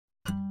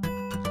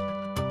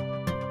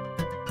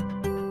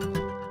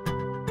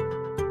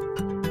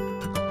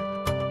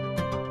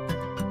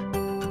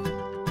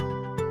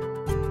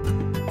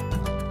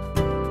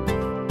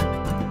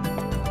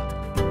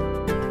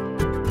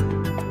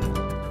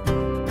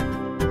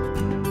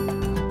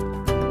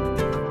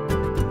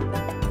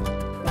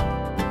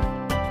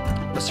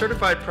A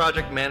certified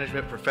project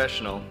management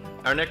professional,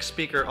 our next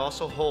speaker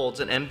also holds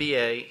an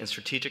MBA in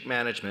strategic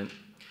management,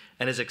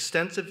 and his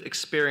extensive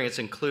experience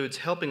includes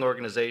helping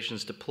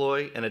organizations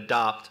deploy and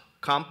adopt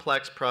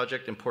complex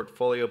project and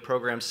portfolio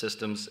program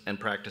systems and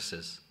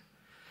practices.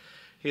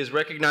 He is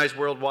recognized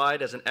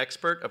worldwide as an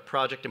expert of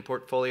project and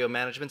portfolio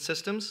management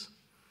systems,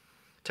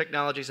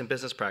 technologies, and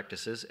business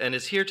practices, and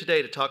is here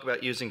today to talk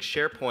about using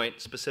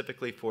SharePoint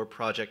specifically for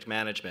project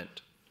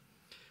management.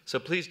 So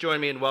please join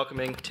me in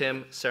welcoming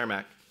Tim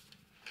Cermak.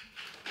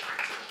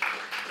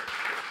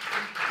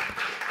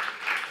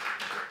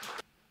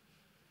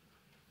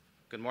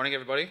 Good morning,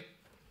 everybody.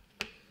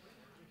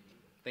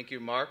 Thank you,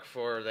 Mark,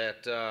 for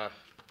that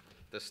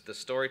the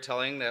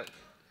storytelling. That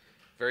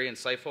very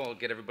insightful. It'll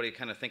get everybody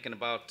kind of thinking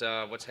about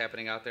what's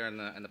happening out there in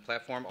the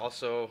platform.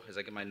 Also, as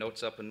I get my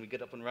notes up and we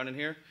get up and running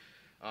here,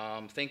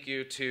 thank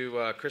you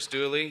to Chris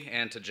Dooley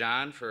and to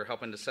John for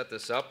helping to set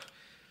this up.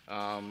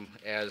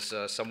 As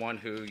someone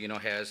who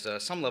has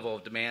some level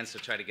of demands to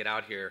try to get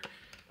out here,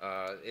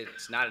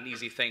 it's not an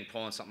easy thing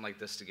pulling something like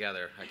this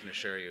together, I can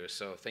assure you.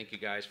 So thank you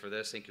guys for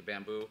this. Thank you,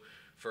 Bamboo,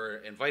 for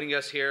inviting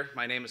us here.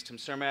 My name is Tim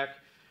Cermak.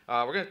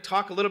 We're going to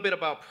talk a little bit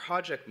about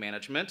project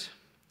management.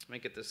 Let me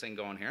get this thing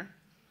going here.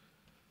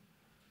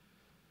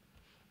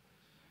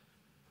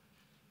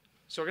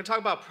 So we're going to talk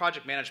about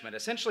project management.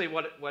 Essentially,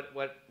 what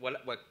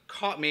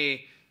caught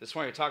me this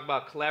morning, we talked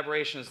about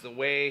collaboration as the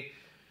way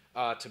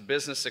to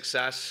business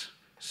success.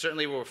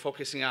 Certainly, we're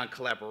focusing on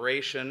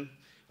collaboration.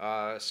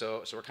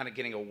 So we're kind of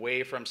getting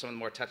away from some of the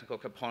more technical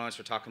components.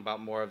 We're talking about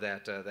more of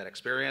that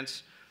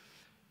experience.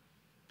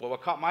 But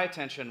what caught my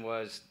attention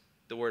was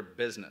the word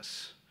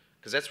business,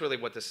 because that's really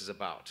what this is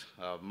about.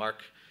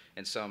 Mark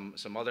and some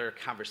other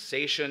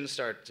conversations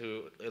start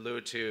to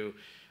allude to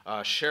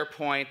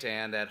SharePoint,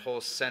 and that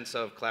whole sense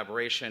of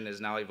collaboration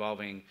is now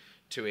evolving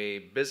to a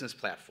business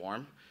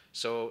platform.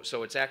 So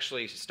it's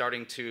actually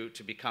starting to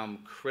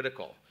become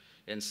critical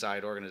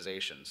inside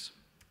organizations.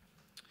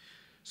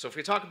 So if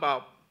we talk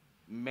about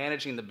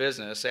managing the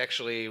business,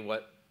 actually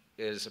what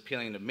is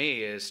appealing to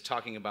me is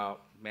talking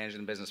about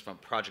managing the business from a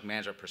project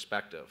management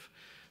perspective.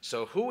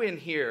 So who in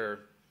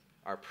here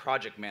are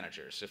project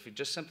managers? If you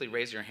just simply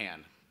raise your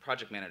hand,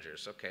 project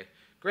managers, okay,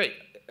 great.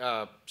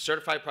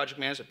 Certified project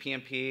manager,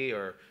 PMP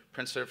or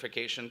Prince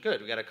certification,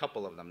 good, we got a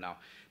couple of them now.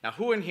 Now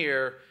who in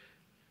here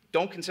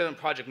don't consider them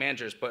project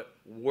managers but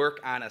work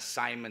on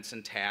assignments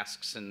and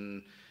tasks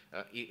and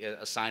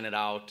assign it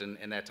out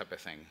and that type of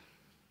thing?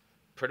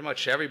 Pretty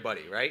much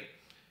everybody, right?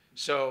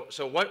 So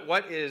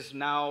what is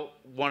now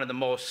one of the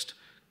most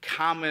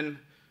common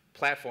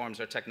platforms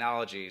or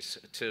technologies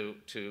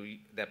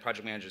that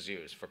project managers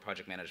use for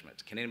project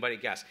management? Can anybody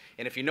guess?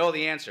 And if you know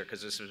the answer,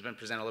 because this has been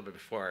presented a little bit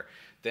before,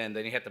 then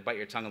you have to bite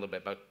your tongue a little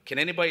bit. But can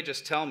anybody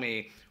just tell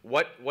me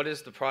what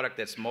is the product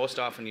that's most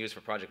often used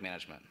for project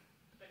management?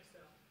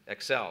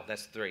 Excel.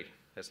 That's 3.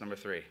 That's number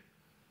 3.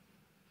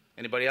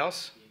 Anybody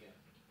else?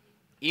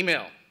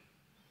 Email.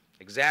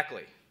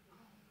 Exactly.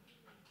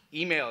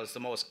 Email is the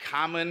most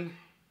common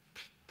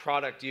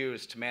product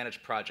used to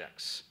manage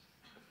projects.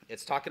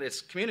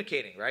 It's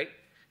communicating, right?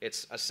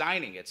 It's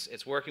assigning,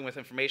 it's working with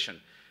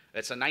information.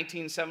 It's a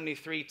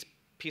 1973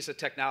 piece of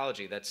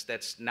technology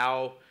that's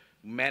now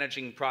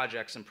managing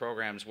projects and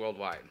programs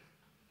worldwide.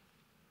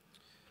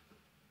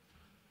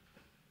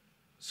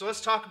 So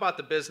let's talk about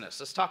the business.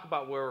 Let's talk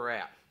about where we're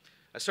at.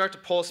 I start to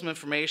pull some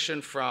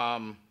information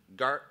from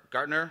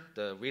Gartner,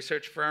 the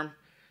research firm,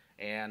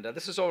 and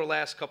this is over the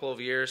last couple of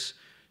years.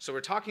 So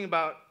we're talking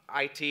about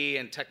IT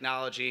and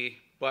technology,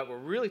 but we're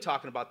really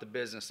talking about the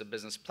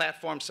business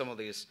platform. Some of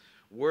these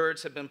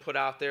words have been put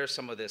out there.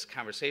 Some of these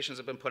conversations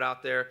have been put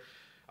out there.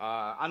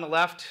 On the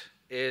left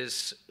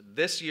is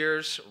this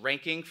year's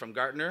ranking from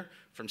Gartner,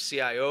 from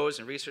CIOs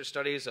and research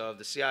studies of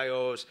the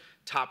CIO's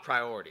top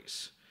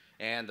priorities.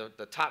 And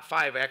the top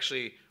 5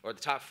 actually, or the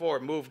top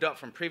 4, moved up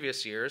from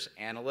previous years: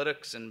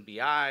 analytics and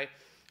BI,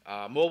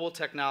 mobile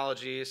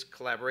technologies,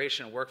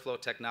 collaboration and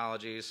workflow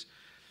technologies.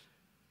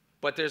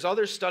 But there's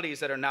other studies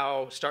that are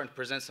now starting to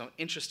present some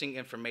interesting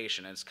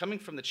information, and it's coming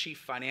from the chief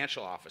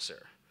financial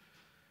officer.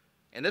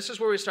 And this is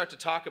where we start to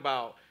talk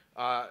about,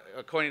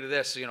 according to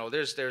this,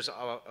 there's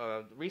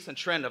a recent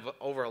trend of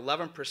over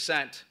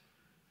 11%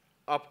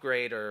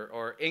 upgrade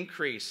or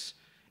increase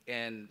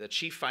in the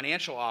chief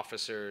financial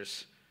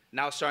officers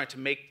now starting to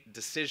make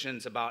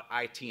decisions about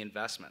IT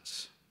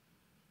investments.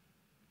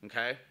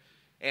 Okay?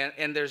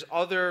 And there's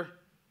other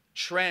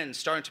trends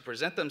starting to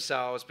present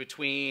themselves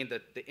between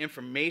the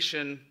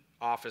information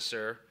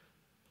officer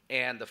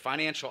and the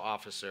financial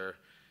officer.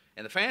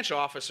 And the financial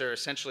officer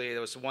essentially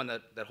is the one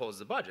that holds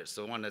the budget. It's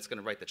the one that's going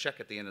to write the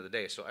check at the end of the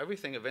day. So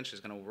everything eventually is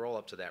going to roll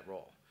up to that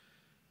role.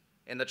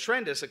 And the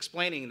trend is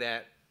explaining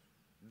that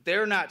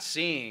they're not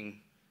seeing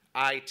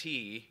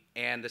IT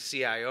and the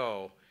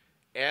CIO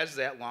as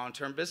that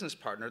long-term business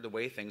partner the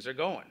way things are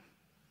going.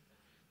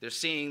 They're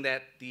seeing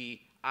that the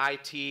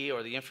IT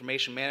or the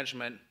information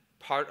management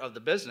part of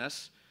the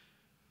business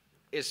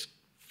is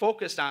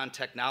focused on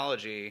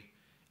technology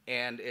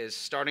and is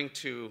starting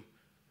to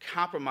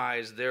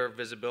compromise their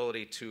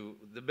visibility to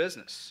the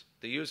business,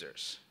 the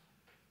users.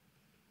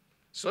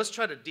 So let's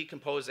try to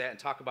decompose that and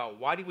talk about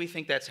why do we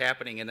think that's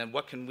happening, and then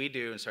what can we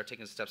do and start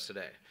taking steps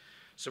today.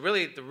 So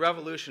really, the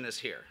revolution is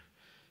here.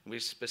 We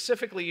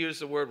specifically use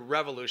the word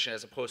revolution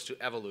as opposed to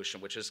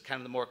evolution, which is kind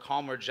of the more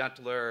calmer,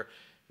 gentler,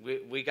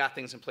 we got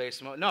things in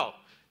place. No,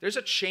 there's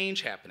a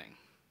change happening.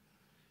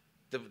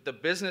 The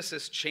business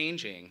is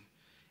changing,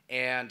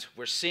 and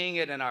we're seeing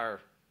it in our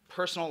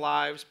personal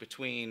lives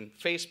between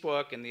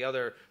Facebook and the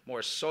other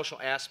more social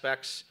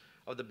aspects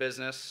of the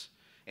business.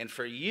 And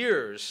for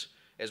years,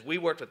 as we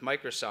worked with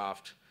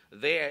Microsoft,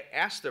 they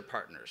asked their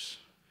partners,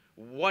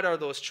 what are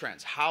those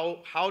trends?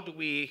 How do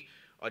we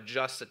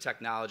adjust the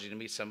technology to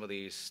meet some of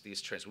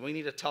these trends? We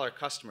need to tell our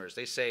customers.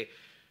 They say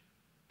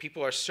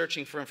people are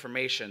searching for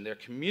information. They're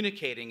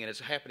communicating, and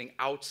it's happening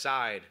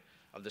outside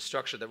of the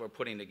structure that we're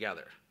putting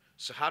together.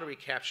 So how do we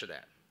capture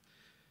that?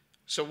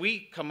 So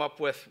we come up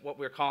with what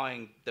we're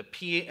calling the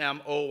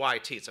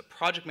PMOYT. It's a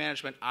project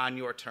management on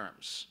your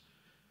terms.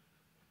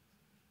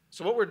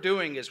 So what we're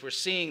doing is we're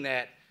seeing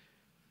that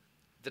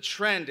the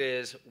trend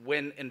is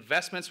when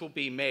investments will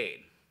be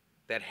made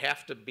that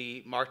have to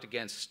be marked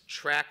against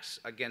tracks,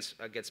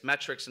 against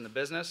metrics in the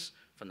business,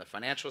 from the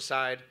financial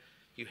side,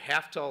 you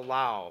have to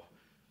allow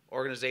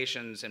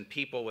organizations and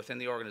people within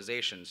the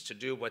organizations to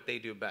do what they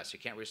do best. You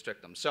can't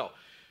restrict them. So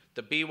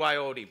the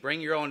BYOD,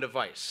 bring your own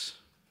device.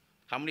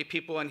 How many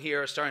people in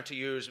here are starting to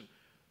use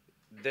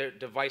their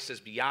devices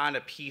beyond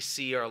a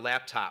PC or a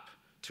laptop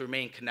to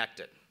remain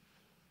connected?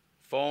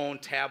 Phone,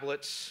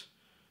 tablets,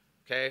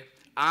 okay?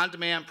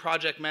 On-demand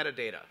project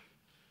metadata.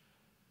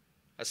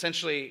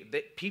 Essentially,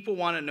 people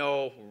want to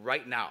know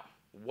right now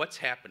what's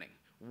happening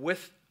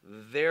with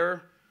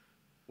their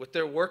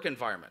work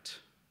environment.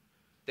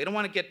 They don't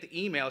want to get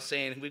the email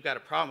saying, we've got a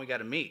problem, we've got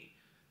to meet.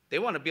 They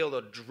want to be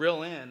able to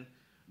drill in,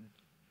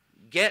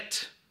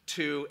 get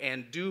to,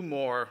 and do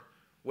more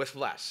with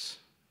less.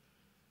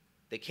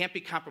 They can't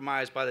be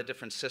compromised by the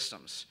different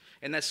systems.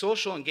 And that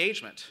social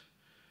engagement,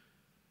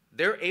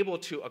 they're able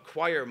to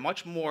acquire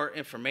much more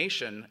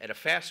information at a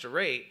faster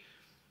rate,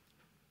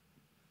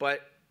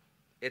 but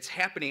it's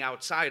happening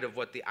outside of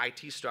what the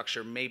IT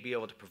structure may be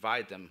able to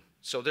provide them.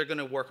 So they're going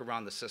to work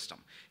around the system.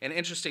 An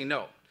interesting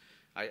note,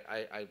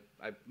 I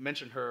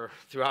mentioned her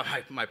throughout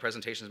my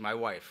presentations, my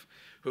wife,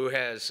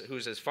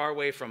 who's as far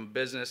away from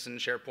business and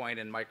SharePoint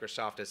and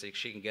Microsoft as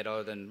she can get,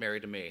 other than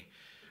married to me.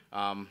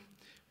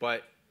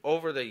 But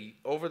over the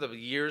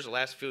years, the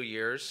last few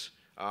years,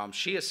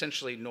 she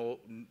essentially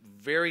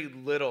very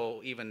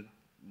little even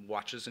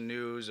watches the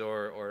news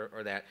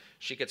or that.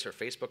 She gets her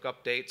Facebook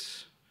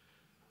updates.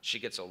 She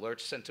gets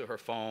alerts sent to her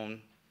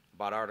phone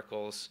about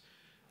articles.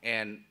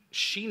 And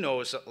she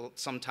knows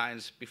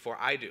sometimes before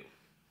I do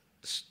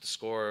the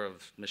score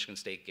of Michigan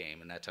State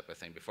game and that type of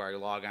thing. Before I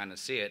log on and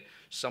see it,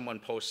 someone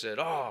posted,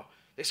 oh,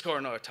 they scored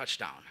another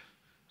touchdown.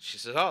 She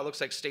says, oh, it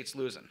looks like State's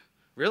losing.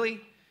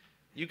 Really?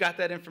 You got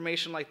that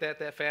information like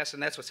that fast?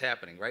 And that's what's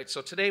happening, right?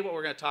 So today what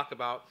we're going to talk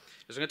about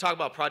is we're going to talk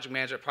about project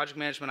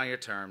management on your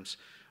terms.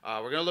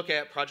 We're going to look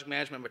at project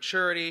management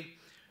maturity,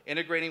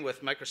 integrating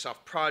with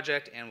Microsoft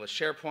Project and with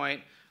SharePoint.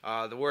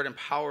 The word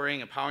empowering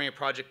your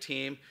project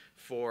team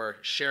for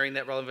sharing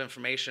that relevant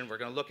information. We're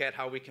going to look at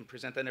how we can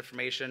present that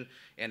information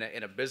in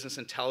a business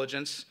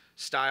intelligence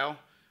style,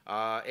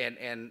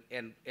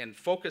 and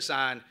focus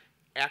on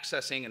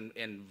accessing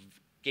and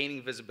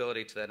gaining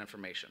visibility to that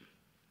information.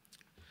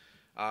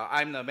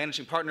 I'm the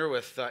managing partner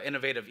with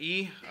Innovative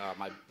E.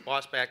 My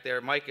boss back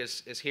there, Mike,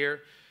 is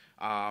here.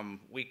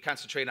 We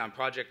concentrate on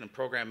project and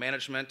program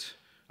management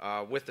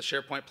with the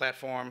SharePoint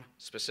platform,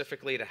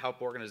 specifically to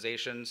help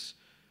organizations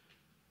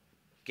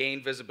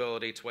gain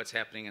visibility to what's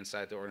happening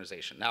inside the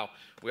organization. Now,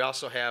 we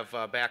also have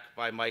back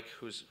by Mike,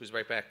 who's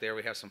right back there,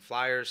 we have some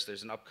flyers.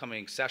 There's an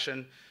upcoming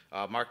session.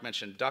 Mark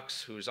mentioned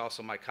Dux, who's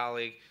also my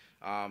colleague.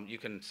 You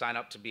can sign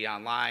up to be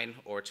online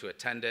or to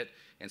attend it.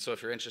 And so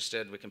if you're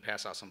interested, we can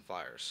pass out some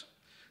flyers.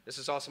 This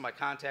is also my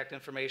contact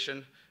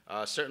information.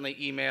 Certainly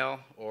email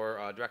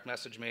or direct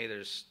message me.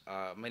 There's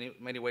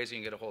many ways you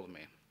can get a hold of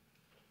me.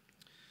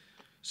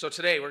 So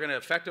today, we're going to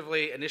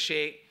effectively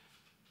initiate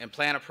and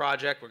plan a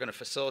project. We're going to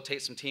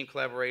facilitate some team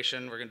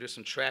collaboration. We're going to do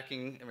some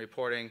tracking and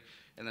reporting,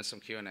 and then some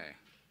Q&A.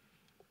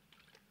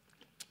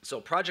 So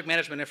project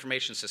management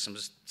information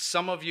systems.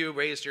 Some of you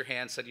raised your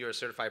hand, said you're a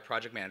certified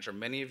project manager.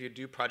 Many of you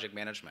do project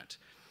management.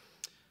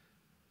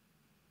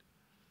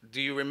 Do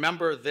you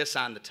remember this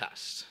on the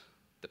test,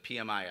 the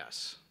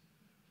PMIS?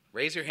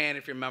 Raise your hand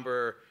if you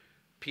remember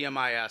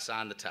PMIS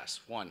on the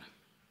test. One.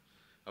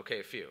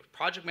 Okay, a few.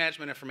 Project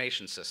management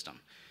information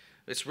system.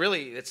 It's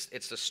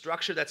the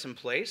structure that's in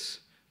place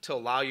to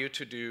allow you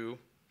to do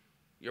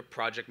your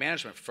project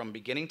management from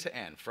beginning to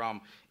end, from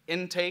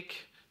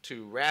intake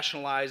to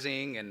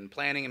rationalizing and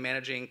planning and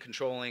managing,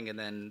 controlling, and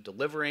then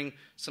delivering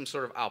some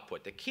sort of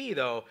output. The key,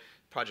 though,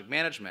 project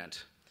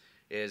management,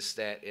 is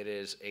that it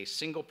is a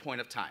single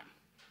point of time.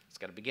 It's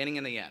got a beginning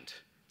and the end.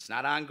 It's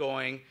not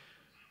ongoing.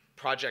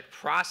 Project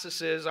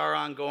processes are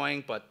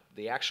ongoing, but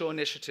the actual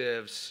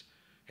initiatives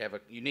have a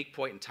unique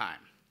point in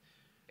time.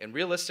 And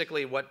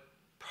realistically, what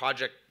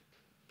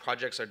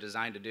projects are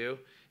designed to do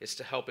is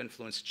to help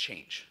influence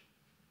change.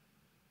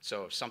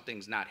 So if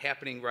something's not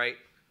happening right,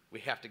 we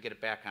have to get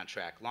it back on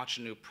track. Launch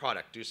a new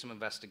product, do some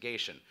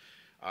investigation.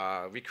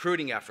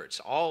 Recruiting efforts,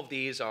 all of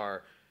these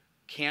are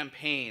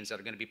campaigns that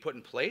are going to be put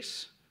in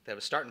place that have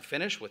a start and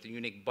finish with a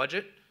unique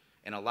budget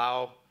and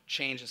allow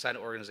change inside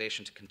an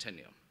organization to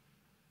continue.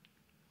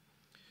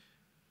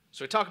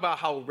 So we talk about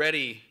how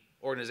ready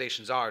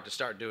organizations are to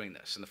start doing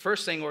this. And the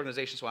first thing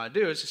organizations want to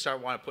do is to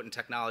want to put in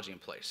technology in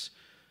place.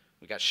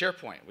 We got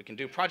SharePoint. We can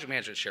do project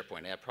management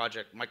SharePoint, add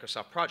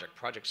Microsoft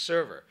Project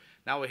Server.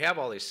 Now we have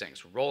all these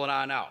things. We're rolling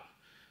on out.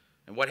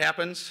 And what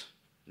happens?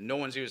 No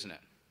one's using it.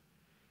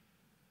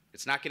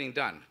 It's not getting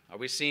done. Are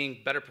we seeing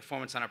better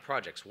performance on our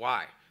projects?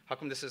 Why? How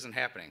come this isn't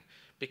happening?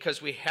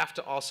 Because we have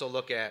to also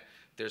look at,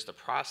 there's the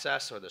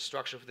process or the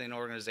structure within an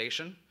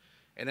organization,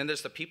 and then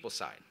there's the people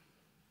side.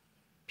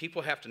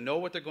 People have to know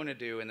what they're going to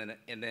do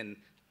and then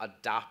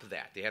adopt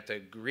that. They have to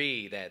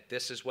agree that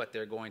this is what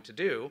they're going to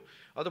do.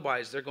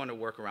 Otherwise, they're going to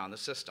work around the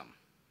system.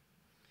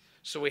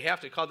 So we have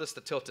to call this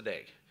the tilted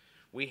egg.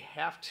 We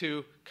have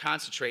to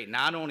concentrate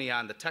not only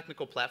on the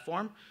technical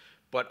platform,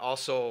 but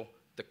also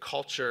the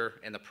culture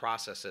and the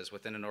processes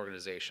within an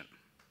organization.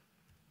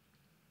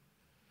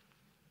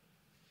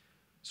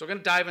 So we're going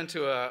to dive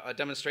into a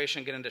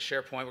demonstration, get into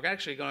SharePoint. We're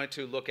actually going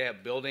to look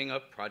at building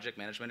a project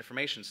management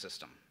information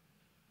system.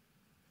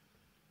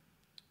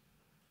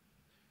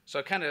 So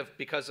I kind of,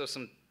 because of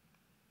some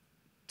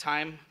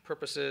time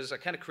purposes, I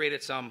kind of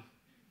created some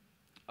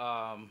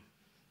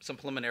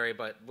preliminary,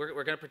 but we're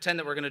going to pretend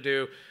that we're going to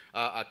do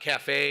a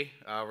cafe.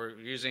 We're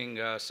using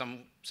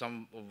some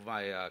of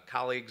my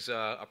colleagues'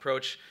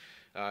 approach.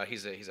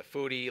 He's a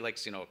foodie,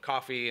 likes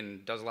coffee,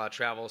 and does a lot of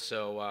travel.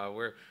 So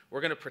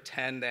we're going to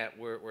pretend that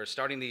we're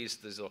starting these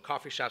little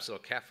coffee shops,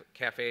 little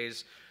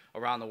cafes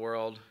around the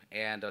world,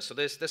 and so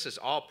this is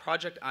all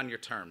project on your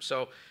terms.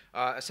 So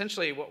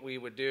essentially, what we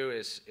would do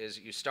is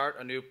you start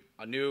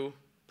a new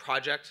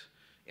project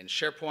in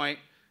SharePoint.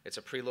 It's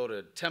a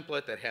preloaded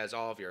template that has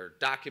all of your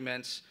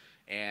documents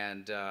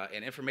and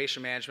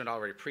information management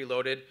already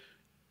preloaded.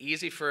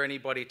 Easy for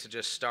anybody to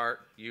just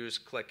start, use,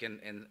 click,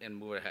 and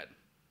move ahead.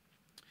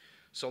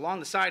 So along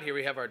the side here,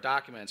 we have our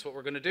documents. What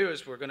we're going to do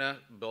is we're going to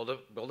build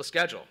a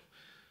schedule.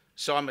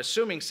 So I'm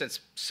assuming,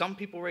 since some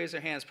people raise their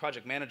hands,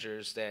 project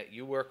managers, that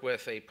you work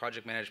with a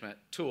project management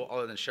tool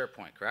other than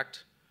SharePoint,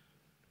 correct?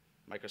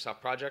 Microsoft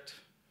Project?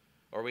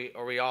 Or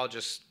are we all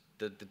just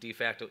the de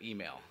facto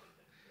email?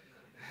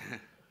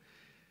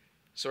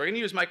 So we're going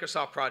to use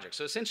Microsoft Project.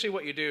 So essentially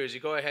what you do is you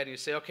go ahead and you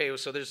say, okay,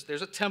 so there's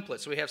a template.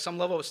 So we have some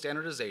level of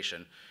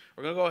standardization.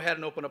 We're going to go ahead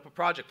and open up a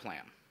project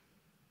plan.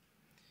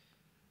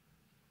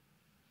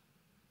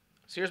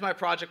 So here's my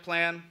project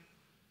plan.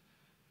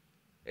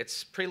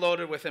 It's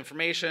preloaded with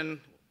information.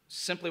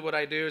 Simply what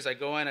I do is I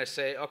go in, I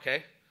say,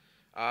 okay,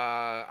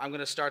 I'm going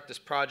to start this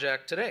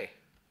project today.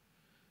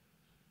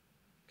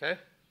 Okay?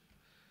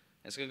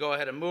 And it's going to go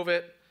ahead and move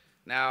it.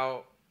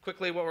 Now,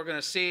 quickly what we're going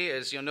to see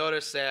is you'll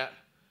notice that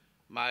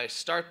my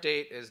start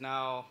date is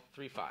now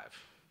 3/5.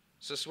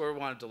 So this is where we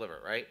want to deliver,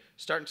 right?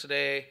 Starting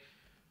today,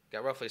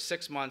 got roughly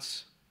 6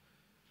 months.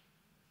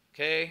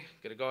 Okay,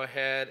 going to go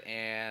ahead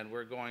and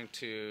we're going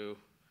to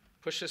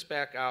push this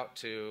back out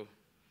to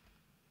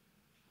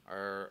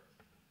our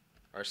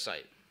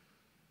site.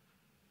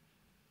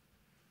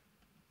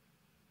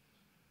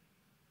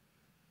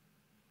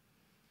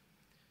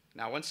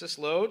 Now once this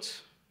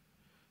loads,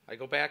 I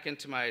go back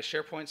into my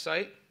SharePoint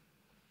site.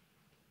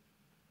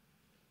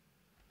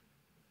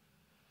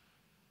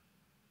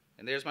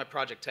 And there's my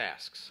project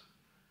tasks.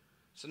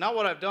 So now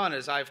what I've done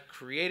is I've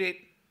created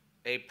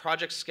a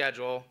project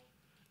schedule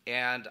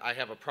and I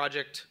have a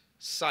project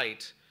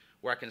site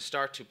where I can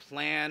start to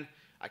plan,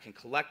 I can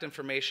collect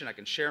information, I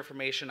can share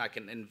information, I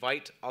can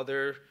invite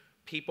other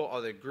people,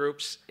 other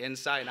groups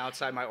inside and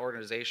outside my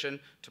organization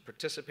to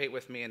participate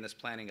with me in this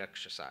planning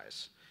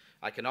exercise.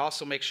 I can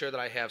also make sure that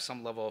I have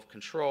some level of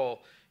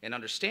control and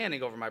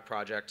understanding over my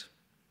project.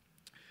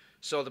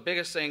 So the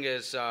biggest thing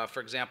is,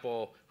 for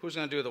example, who's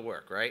going to do the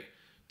work, right?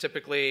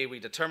 Typically, we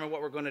determine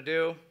what we're going to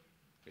do.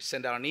 We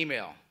send out an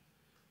email.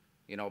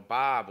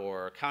 Bob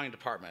or accounting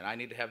department, I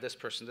need to have this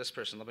person,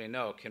 let me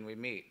know, can we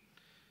meet?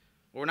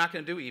 Well, we're not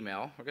going to do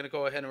email. We're going to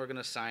go ahead and we're going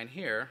to assign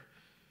here.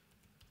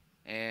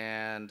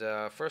 And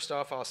first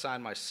off, I'll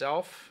assign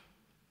myself.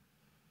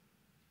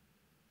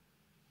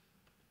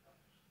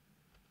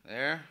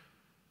 There.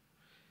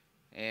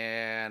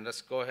 And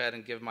let's go ahead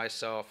and give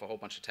myself a whole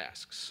bunch of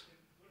tasks.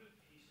 What are the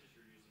pieces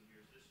you're using here?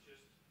 Is this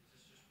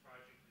just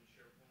project and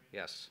SharePoint?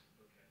 Yes.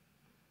 Okay.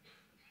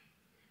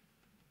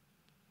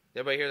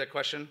 Everybody hear that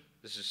question?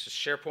 This is just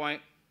SharePoint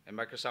and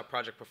Microsoft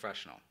Project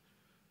Professional.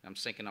 I'm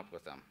syncing up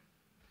with them.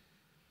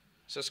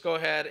 So let's go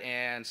ahead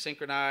and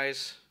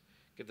synchronize,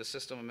 give the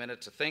system a minute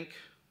to think.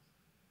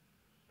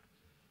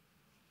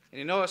 And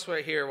you notice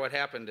right here what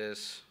happened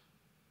is,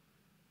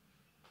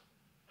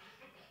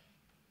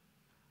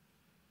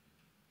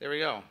 there we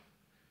go.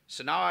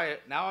 So now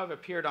I've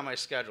appeared on my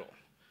schedule.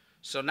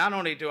 So not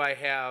only do I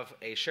have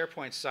a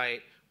SharePoint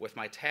site with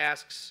my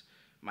tasks,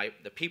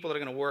 the people that are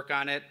going to work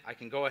on it, I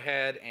can go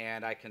ahead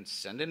and I can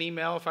send an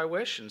email if I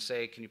wish and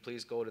say, can you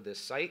please go to this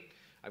site?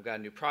 I've got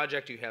a new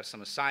project, you have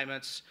some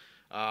assignments.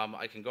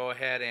 I can go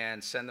ahead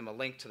and send them a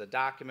link to the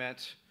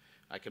document.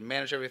 I can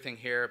manage everything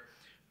here.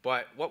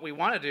 But what we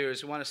want to do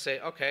is we want to say,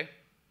 okay,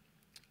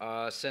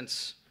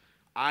 since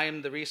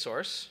I'm the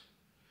resource,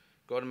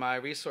 go to my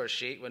resource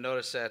sheet. We'll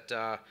notice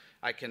that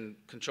I can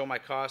control my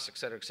costs,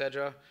 et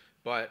cetera,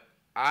 but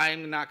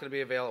I'm not going to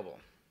be available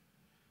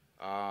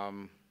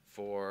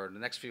for the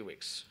next few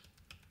weeks.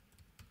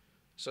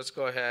 So let's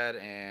go ahead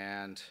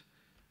and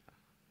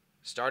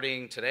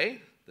starting today,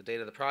 the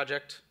date of the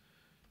project,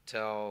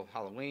 till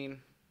Halloween,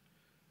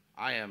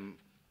 I am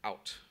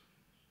out.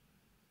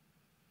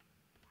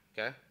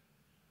 Okay?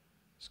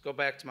 Let's go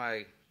back to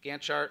my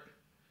Gantt chart.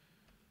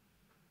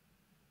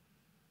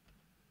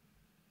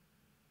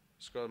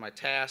 Let's go to my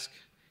task.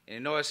 And you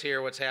notice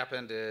here what's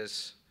happened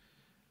is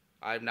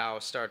I've now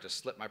started to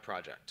slip my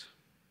project.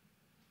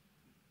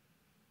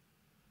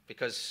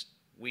 Because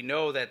we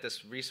know that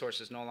this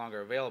resource is no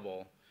longer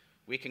available,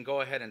 we can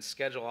go ahead and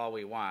schedule all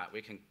we want.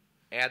 We can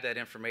add that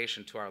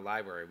information to our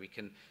library. We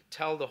can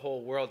tell the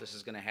whole world this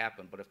is going to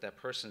happen, but if that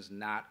person's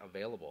not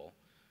available,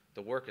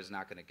 the work is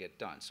not going to get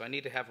done. So I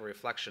need to have a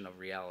reflection of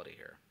reality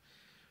here.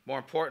 More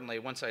importantly,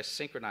 once I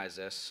synchronize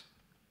this,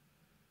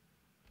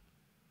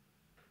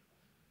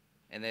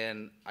 and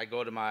then I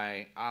go to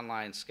my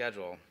online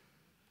schedule,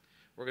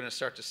 we're going to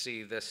start to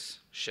see this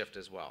shift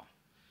as well.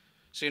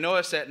 So you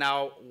notice that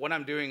now what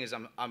I'm doing is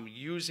I'm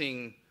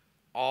using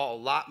a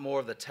lot more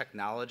of the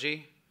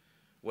technology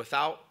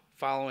without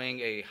following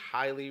a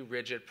highly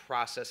rigid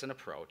process and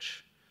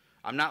approach.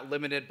 I'm not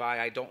limited by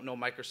I don't know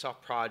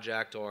Microsoft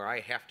Project or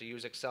I have to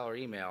use Excel or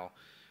email.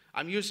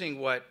 I'm using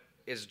what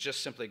is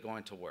just simply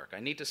going to work.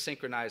 I need to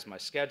synchronize my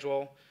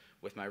schedule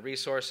with my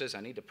resources. I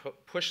need to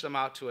push them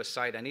out to a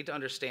site. I need to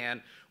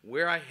understand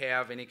where I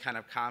have any kind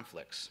of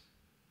conflicts.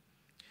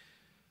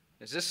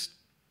 Is this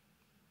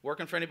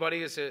working for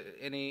anybody? Is there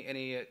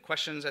any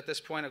questions at this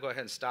point? I'll go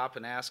ahead and stop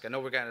and ask. I know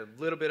we've got a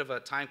little bit of a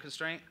time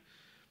constraint.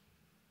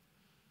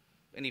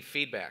 Any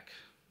feedback?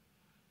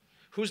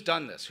 Who's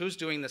done this? Who's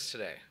doing this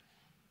today?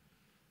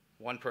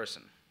 One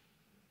person.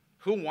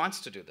 Who wants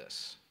to do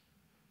this?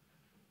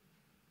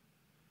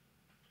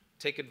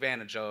 Take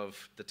advantage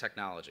of the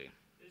technology.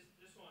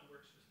 This one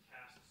works with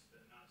tasks,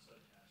 but not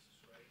subtasks,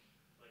 right?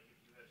 Like if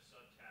you have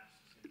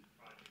subtasks in the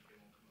project, they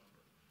won't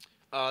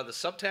come over. The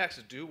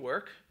subtasks do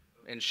work.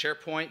 In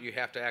SharePoint, you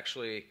have to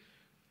actually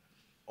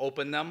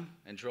open them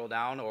and drill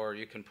down, or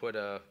you can put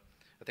I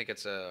think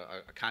it's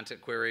a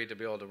content query to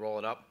be able to roll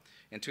it up.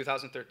 In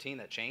 2013,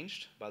 that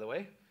changed, by the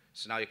way.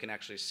 So now you can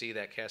actually see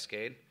that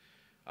cascade.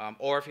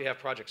 Or if you have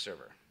Project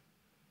Server.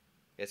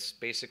 It's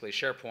basically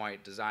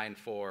SharePoint designed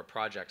for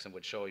projects and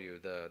would show you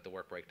the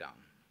work breakdown.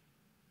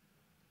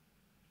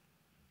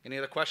 Any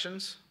other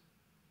questions?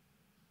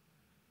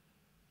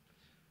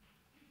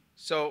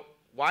 So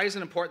why is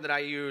it important that I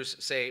use,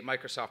 say,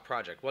 Microsoft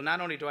Project? Well,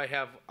 not only do I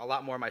have a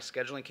lot more of my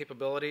scheduling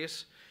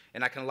capabilities,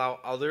 and I can allow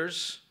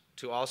others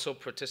to also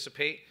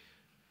participate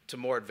to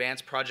more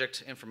advanced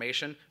project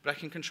information, but I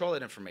can control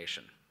that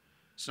information.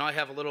 So now I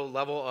have a little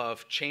level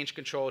of change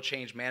control,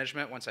 change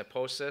management once I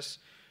post this.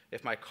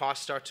 If my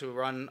costs start to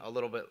run a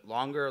little bit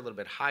longer, a little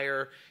bit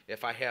higher,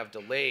 if I have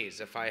delays,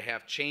 if I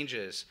have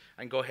changes,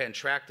 I can go ahead and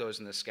track those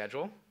in the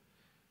schedule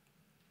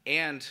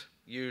and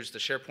use the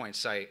SharePoint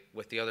site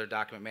with the other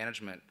document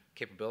management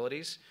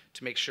capabilities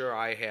to make sure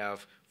I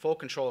have full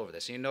control over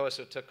this. And you notice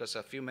it took us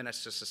a few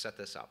minutes just to set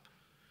this up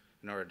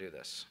in order to do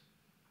this.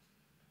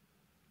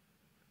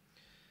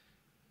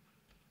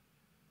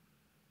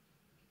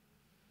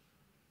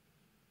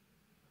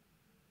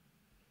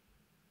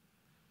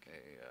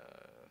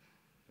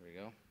 Here we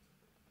go.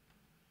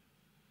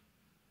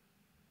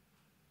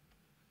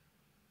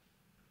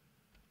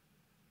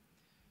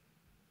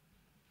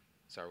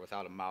 Sorry,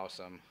 without a mouse,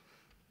 I'm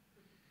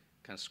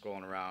kind of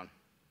scrolling around.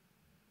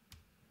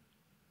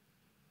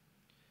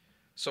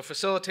 So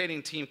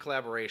facilitating team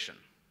collaboration.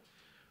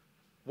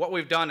 What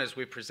we've done is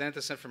we present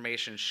this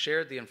information,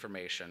 shared the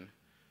information.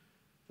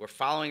 We're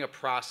following a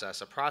process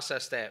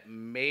that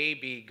may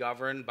be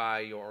governed by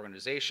your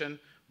organization,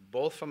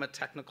 both from a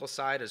technical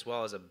side as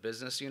well as a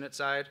business unit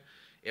side.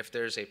 If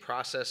there's a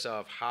process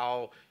of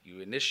how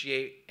you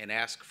initiate and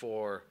ask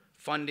for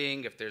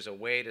funding, if there's a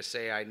way to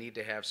say I need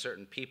to have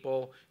certain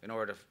people in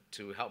order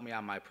to help me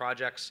on my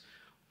projects,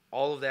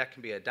 all of that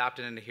can be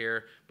adopted into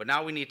here. But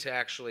now we need to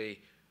actually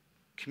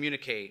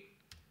communicate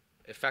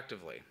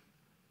effectively.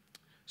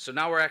 So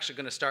now we're actually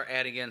going to start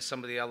adding in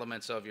some of the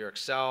elements of your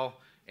Excel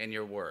and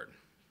your Word.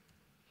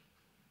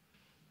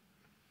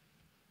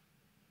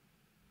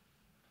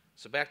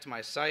 So back to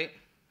my site.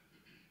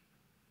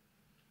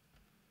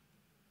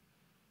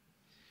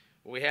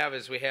 What we have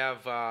is in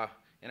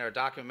our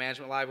document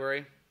management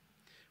library,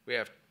 we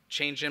have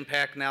change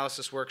impact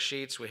analysis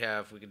worksheets. We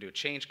can do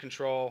change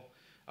control.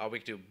 We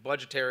can do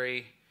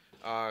budgetary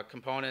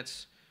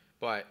components.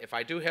 But if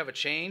I do have a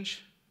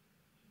change,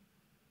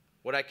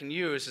 what I can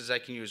use is I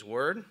can use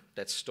Word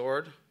that's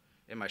stored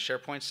in my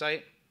SharePoint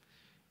site.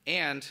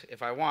 And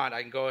if I want,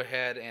 I can go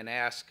ahead and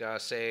ask,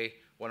 say,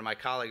 one of my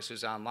colleagues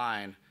who's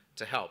online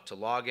to help, to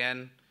log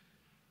in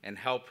and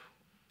help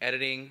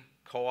editing,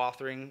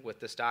 co-authoring with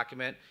this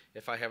document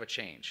if I have a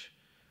change.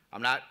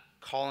 I'm not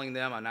calling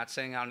them, I'm not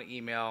sending out an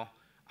email,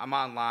 I'm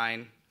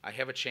online, I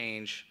have a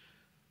change.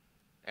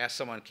 Ask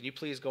someone, can you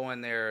please go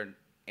in there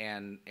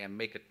and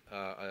make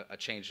a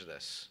change to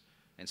this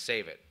and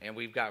save it? And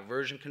we've got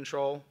version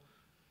control.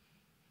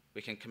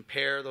 We can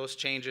compare those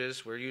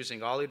changes. We're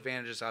using all the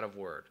advantages out of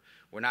Word.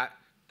 We're not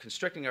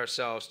constricting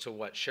ourselves to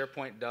what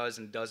SharePoint does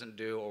and doesn't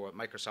do, or what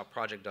Microsoft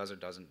Project does or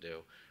doesn't do.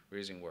 We're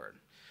using Word.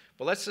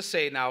 But let's just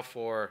say now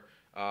for,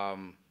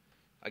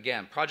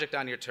 again, project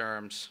on your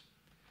terms,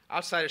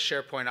 outside of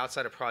SharePoint,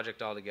 outside of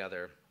Project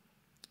altogether,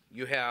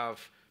 you have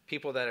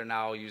people that are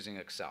now using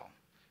Excel.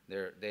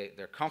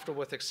 They're comfortable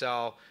with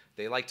Excel.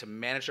 They like to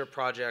manage their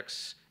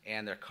projects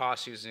and their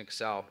costs using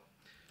Excel.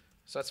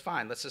 So that's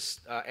fine. Let's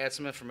just add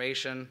some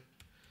information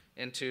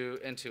into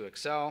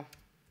Excel.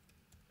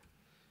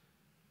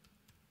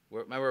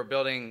 Remember, we're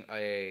building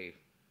a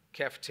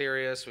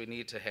cafeteria, so we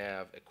need to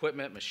have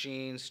equipment,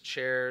 machines,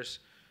 chairs,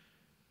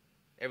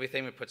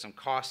 everything. We put some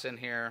costs in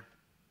here.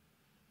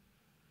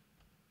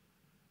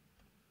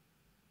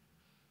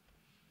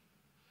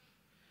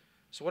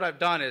 So what I've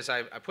done is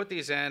I put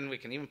these in. We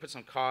can even put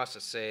some costs.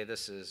 Let's say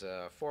this is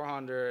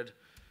 400,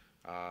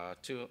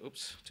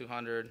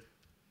 200,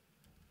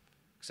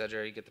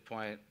 etc. You get the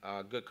point.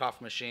 Good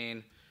coffee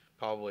machine,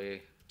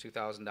 probably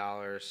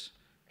 $2,000.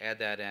 Add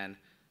that in.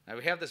 Now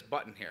we have this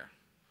button here.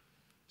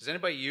 Does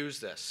anybody use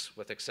this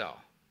with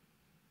Excel?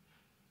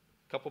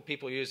 A couple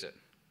people use it.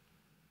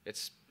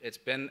 It's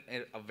been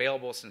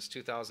available since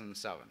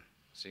 2007.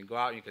 So you can go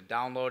out and you can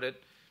download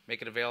it,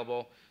 make it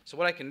available. So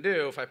what I can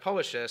do if I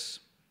publish this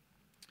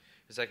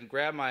is I can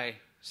grab my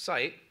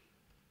site,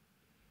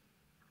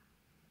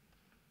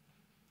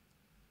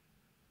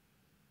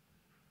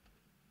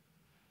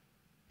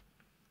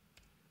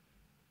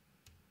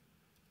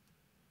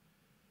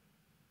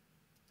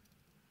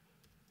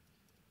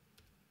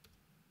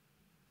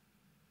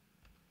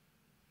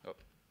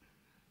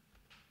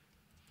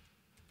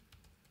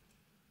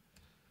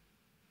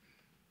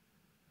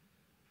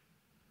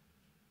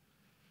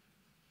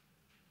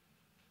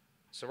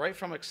 so right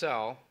from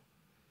Excel,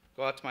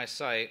 go out to my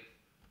site,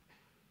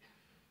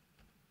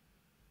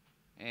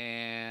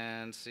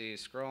 and see,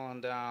 scrolling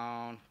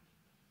down,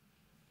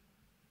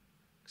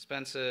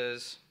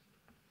 expenses,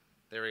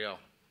 there we go.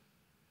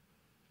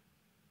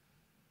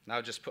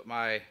 Now just put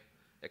my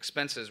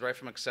expenses right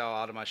from Excel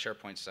out of my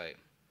SharePoint site.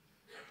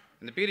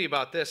 And the beauty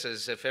about this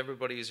is if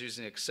everybody is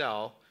using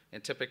Excel,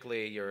 and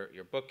typically your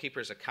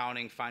bookkeeper's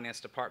accounting, finance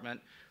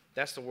department,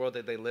 that's the world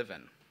that they live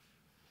in.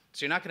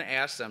 So you're not going to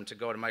ask them to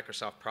go to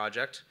Microsoft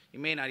Project. You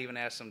may not even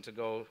ask them to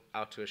go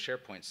out to a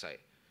SharePoint site.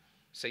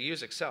 Say,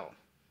 use Excel.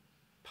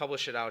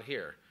 Publish it out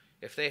here.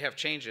 If they have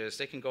changes,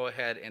 they can go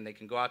ahead and they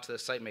can go out to the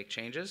site and make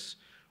changes,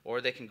 or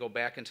they can go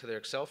back into their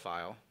Excel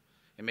file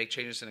and make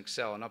changes in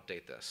Excel and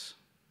update this.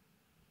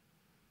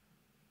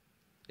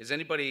 Does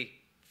anybody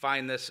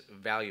find this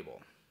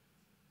valuable?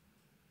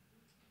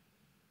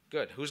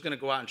 Good. Who's going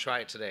to go out and try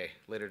it today,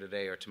 later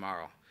today or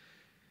tomorrow?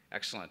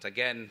 Excellent.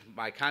 Again,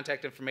 my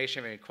contact information,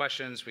 if you have any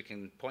questions, we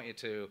can point you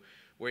to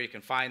where you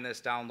can find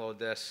this, download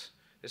this.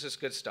 This is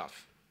good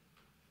stuff.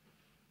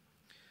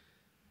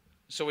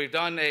 So we've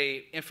done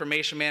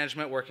information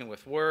management working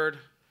with Word.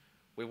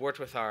 We worked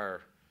with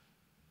our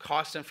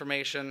cost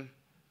information.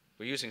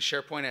 We're using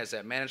SharePoint as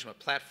that management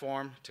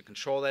platform to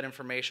control that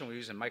information. We're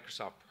using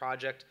Microsoft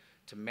Project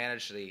to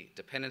manage the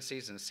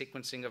dependencies and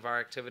sequencing of our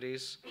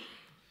activities.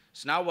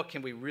 So now what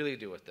can we really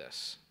do with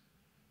this?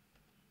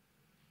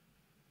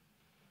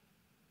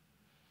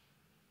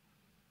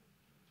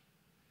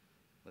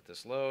 Let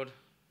this load.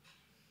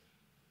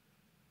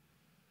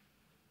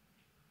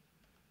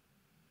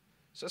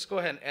 So let's go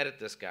ahead and edit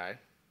this guy.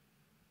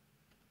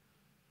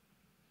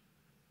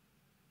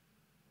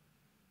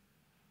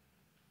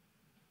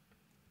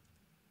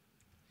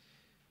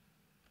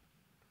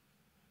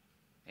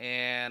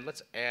 And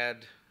let's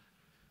add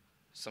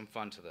some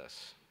fun to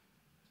this.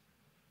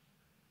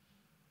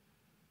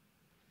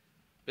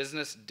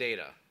 Business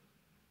data.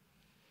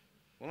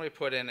 Why don't we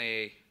put in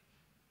a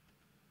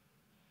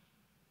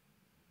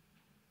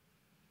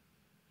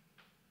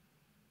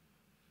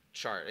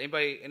chart?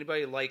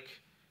 Anybody like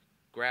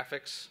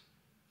graphics?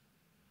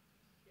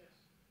 Yes.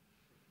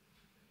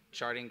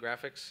 Charting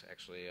graphics?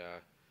 Actually,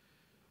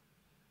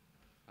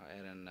 I'll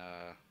add in,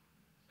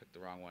 pick the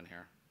wrong one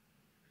here.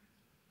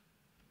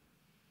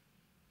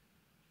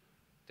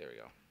 There we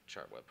go,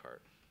 chart web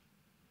part.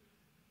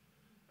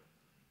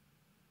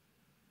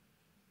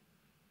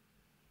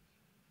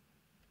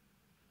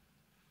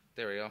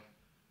 There we go.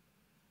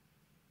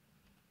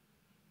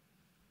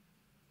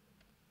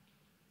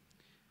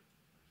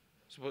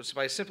 So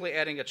by simply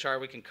adding a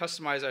chart, we can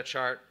customize our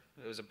chart.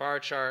 It was a bar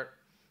chart.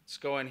 Let's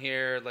go in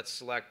here. Let's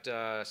select,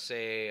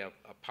 say, a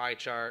pie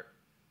chart.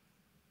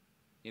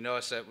 You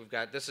notice that we've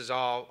got, this is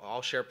all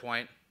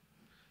SharePoint.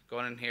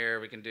 Going in here,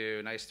 we can do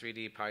a nice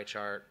 3D pie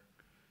chart.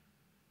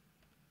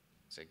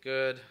 Say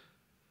good.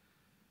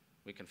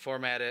 We can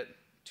format it,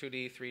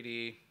 2D,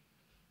 3D.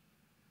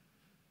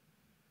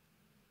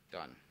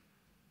 Done.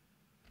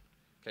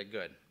 Okay,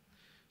 good.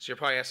 So you're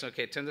probably asking,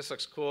 okay, Tim, this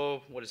looks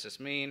cool. What does this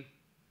mean?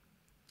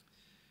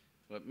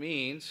 Well, it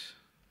means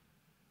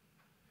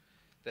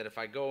that if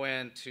I go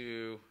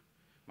into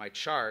my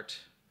chart,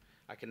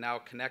 I can now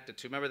connect it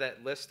to, remember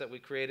that list that we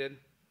created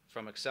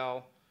from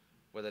Excel,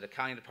 where the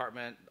accounting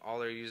department, all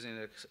they're using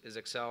is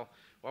Excel?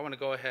 Well, I want to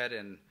go ahead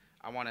and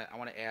I want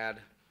to add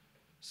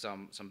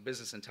some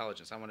business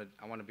intelligence. I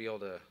want to be able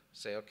to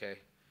say, okay,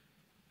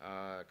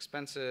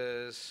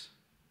 expenses,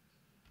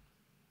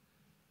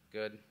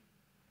 good,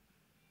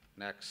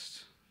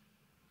 next,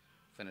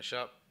 finish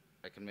up.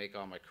 I can make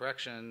all my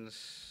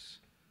corrections,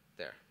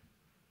 there.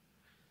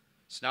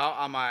 So now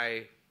on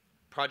my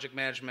project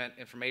management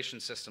information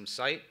system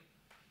site,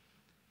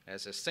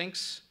 as this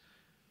syncs,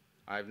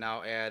 I've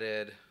now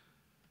added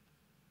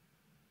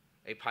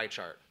a pie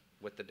chart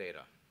with the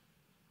data.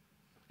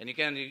 And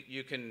again,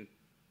 you can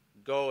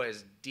go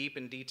as deep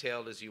and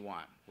detailed as you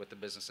want with the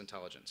business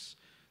intelligence.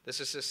 This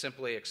is just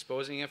simply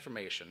exposing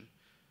information.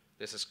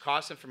 This is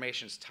cost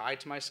information. It's tied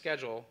to my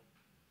schedule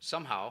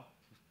somehow,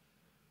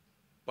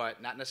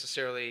 but not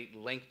necessarily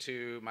linked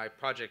to my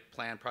project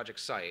plan, project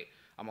site.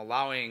 I'm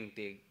allowing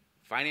the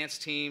finance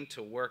team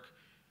to work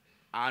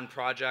on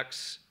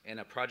projects in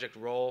a project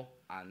role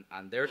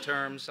on their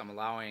terms. I'm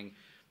allowing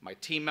my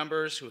team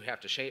members who have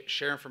to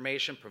share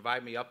information,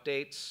 provide me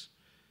updates,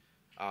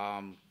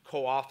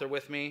 co-author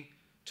with me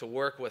to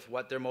work with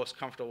what they're most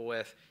comfortable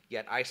with,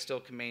 yet I still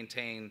can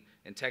maintain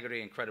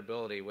integrity and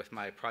credibility with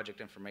my project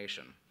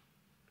information.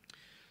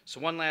 So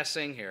one last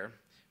thing here.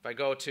 If I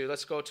go to,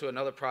 let's go to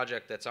another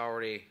project that's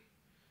already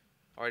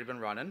been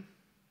running.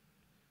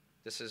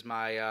 This is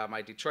my,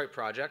 my Detroit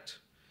project.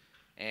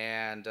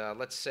 And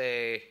let's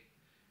say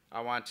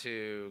I want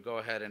to go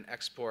ahead and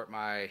export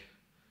my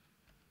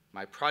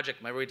project.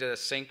 Remember we did a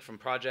sync from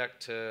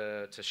project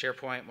to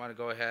SharePoint. I want to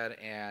go ahead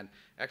and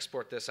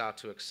export this out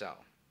to Excel.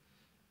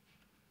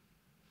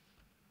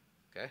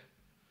 Okay?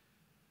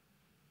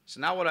 So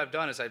now what I've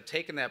done is I've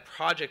taken that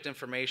project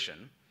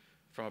information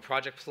from a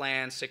project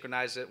plan,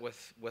 synchronized it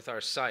with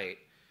our site,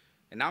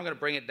 and now I'm going to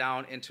bring it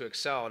down into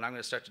Excel, and I'm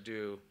going to start to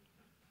do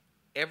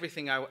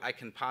everything I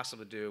can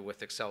possibly do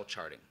with Excel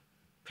charting.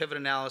 Pivot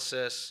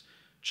analysis,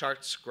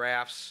 charts,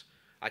 graphs.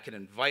 I can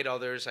invite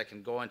others. I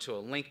can go into a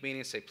link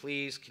meeting and say,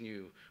 please, can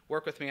you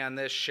work with me on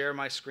this, share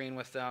my screen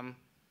with them,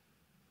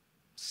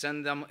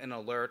 send them an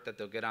alert that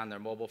they'll get on their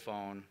mobile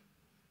phone,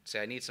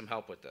 say, I need some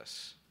help with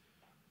this.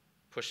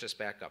 Push this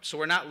back up. So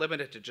we're not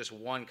limited to just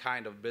one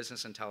kind of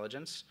business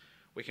intelligence.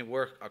 We can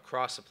work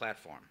across the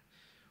platform.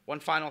 One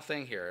final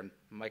thing here,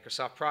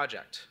 Microsoft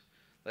Project.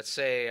 Let's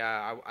say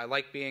I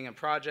like being in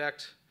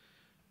project,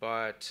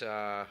 but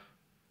I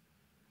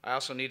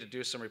also need to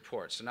do some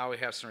reports. So now we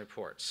have some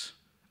reports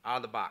out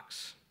of the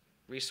box.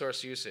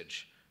 Resource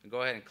usage. And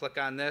go ahead and click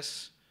on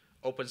this.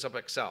 Opens up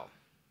Excel.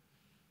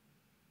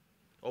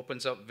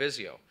 Opens up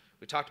Visio.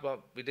 We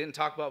didn't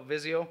talk about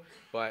Visio,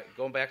 but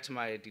going back to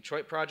my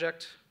Detroit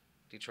project,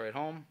 Detroit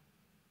home.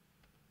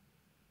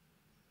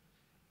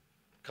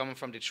 Coming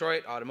from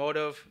Detroit,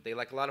 automotive, they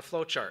like a lot of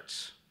flow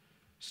charts.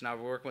 So now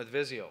we're working with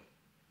Visio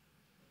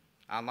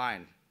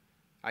online.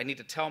 I need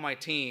to tell my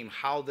team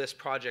how this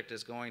project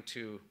is going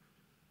to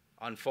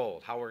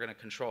unfold, how we're going to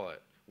control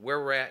it, where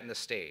we're at in the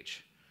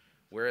stage.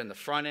 We're in the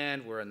front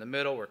end, we're in the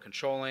middle, we're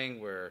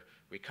controlling, we're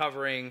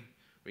recovering.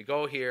 We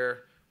go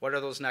here. What are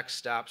those next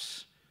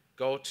steps?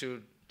 Go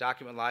to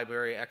document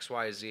library,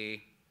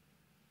 XYZ,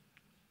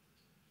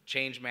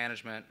 change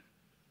management,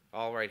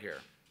 all right here.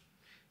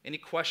 Any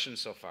questions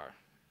so far?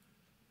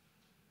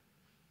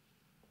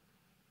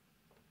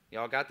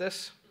 Y'all got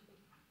this?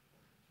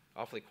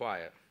 Awfully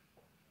quiet.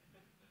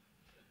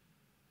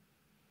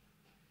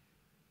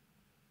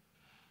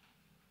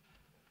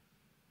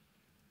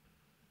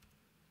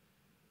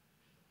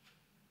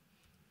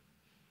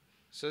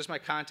 So this is my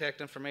contact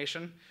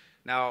information.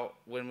 Now,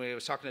 when we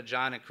was talking to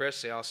John and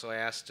Chris, they also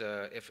asked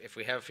if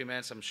we have a few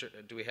minutes. I'm sure.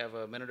 Do we have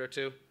a minute or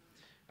two?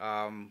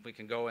 We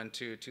can go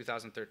into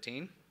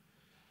 2013. I'm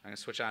going to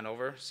switch on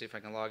over, see if I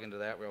can log into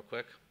that real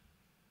quick.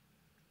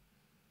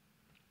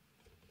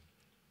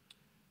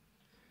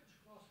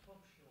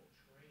 Cross-functional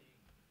training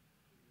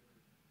for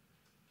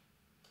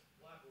your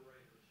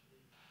collaborators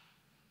need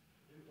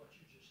to do what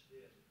you just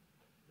did,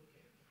 look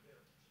at it from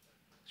their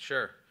perspective.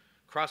 Sure.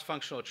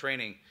 Cross-functional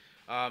training.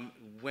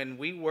 When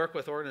we work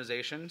with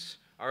organizations,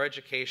 our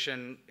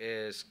education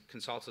is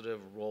consultative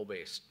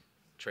role-based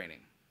training.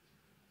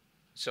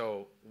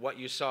 So what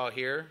you saw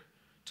here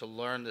to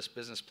learn this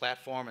business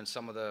platform and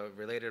some of the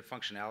related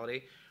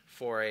functionality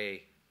for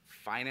a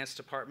finance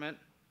department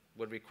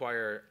would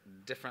require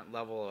different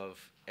level of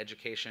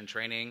education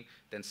training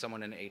than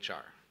someone in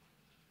HR.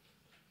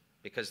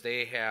 Because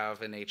they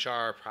have in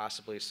HR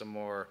possibly some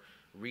more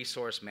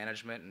resource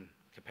management and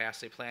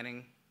capacity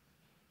planning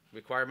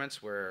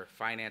requirements where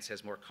finance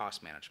has more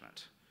cost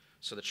management.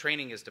 So the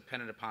training is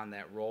dependent upon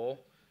that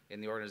role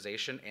in the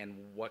organization and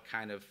what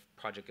kind of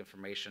project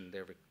information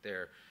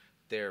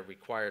they're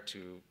required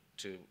to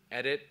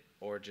edit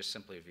or just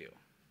simply view.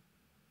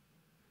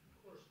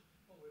 Of course,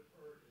 what we've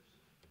heard is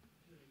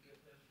until you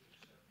get them to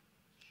accept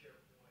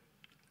SharePoint,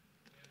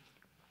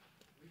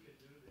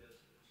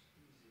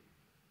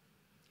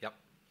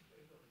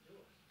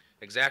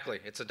 Exactly.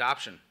 It's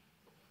adoption.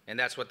 And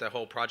that's what the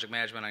whole project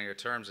management on your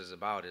terms is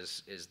about,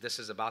 is this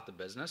is about the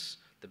business.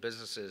 The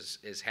business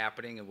is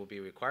happening and will be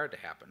required to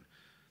happen.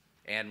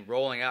 And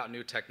rolling out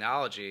new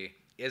technology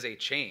is a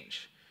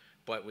change.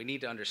 But we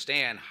need to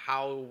understand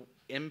how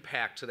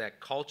impact to that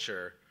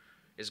culture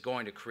is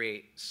going to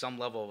create some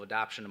level of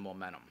adoption and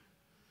momentum.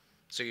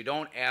 So you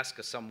don't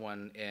ask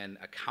someone in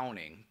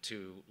accounting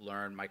to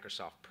learn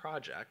Microsoft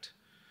Project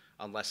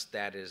unless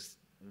that is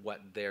what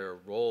their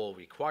role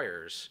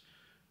requires,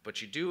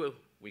 but you do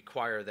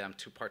require them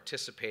to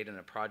participate in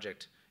a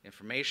project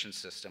information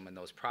system and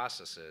those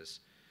processes.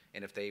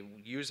 And if they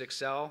use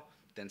Excel,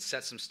 then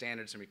set some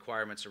standards and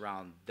requirements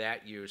around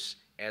that use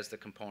as the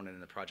component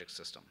in the project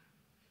system.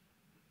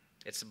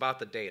 It's about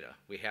the data.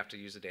 We have to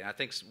use the data. I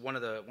think one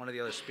of the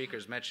other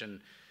speakers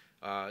mentioned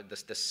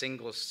the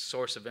single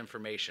source of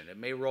information. It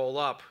may roll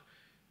up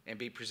and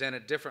be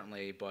presented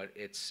differently, but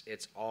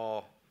it's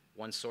all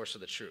one source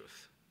of the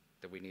truth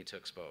that we need to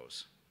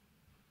expose.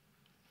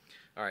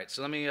 All right,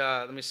 so let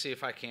me see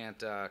if I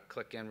can't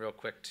click in real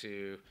quick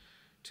to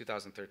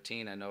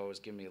 2013. I know it was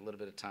giving me a little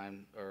bit of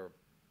time or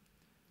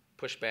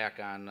push back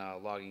on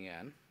logging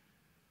in.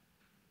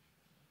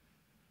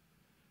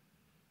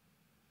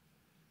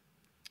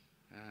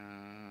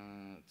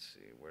 Let's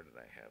see, where did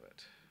I have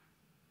it?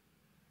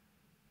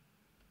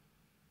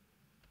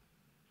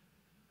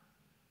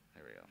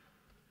 There we go.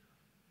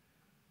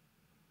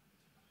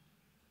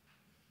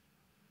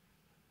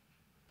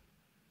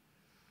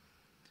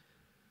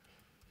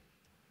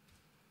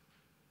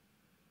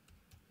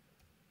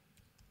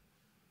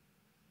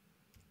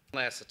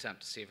 Last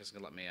attempt to see if it's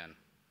going to let me in.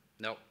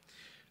 Nope.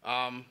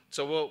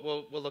 So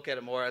we'll look at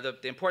it more. The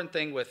important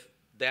thing with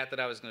that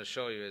I was going to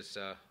show you is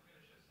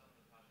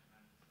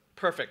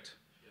perfect.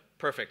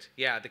 Perfect.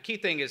 Yeah. The key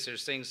thing is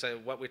there's things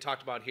like what we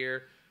talked about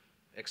here,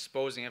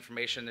 exposing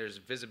information. There's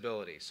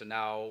visibility. So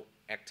now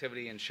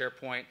activity in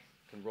SharePoint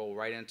can roll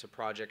right into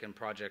project and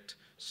project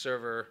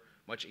server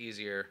much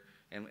easier,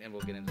 and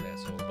we'll get into that.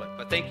 So,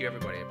 but thank you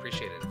everybody. I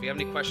appreciate it. If you have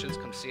any questions,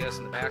 come see us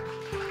in the back.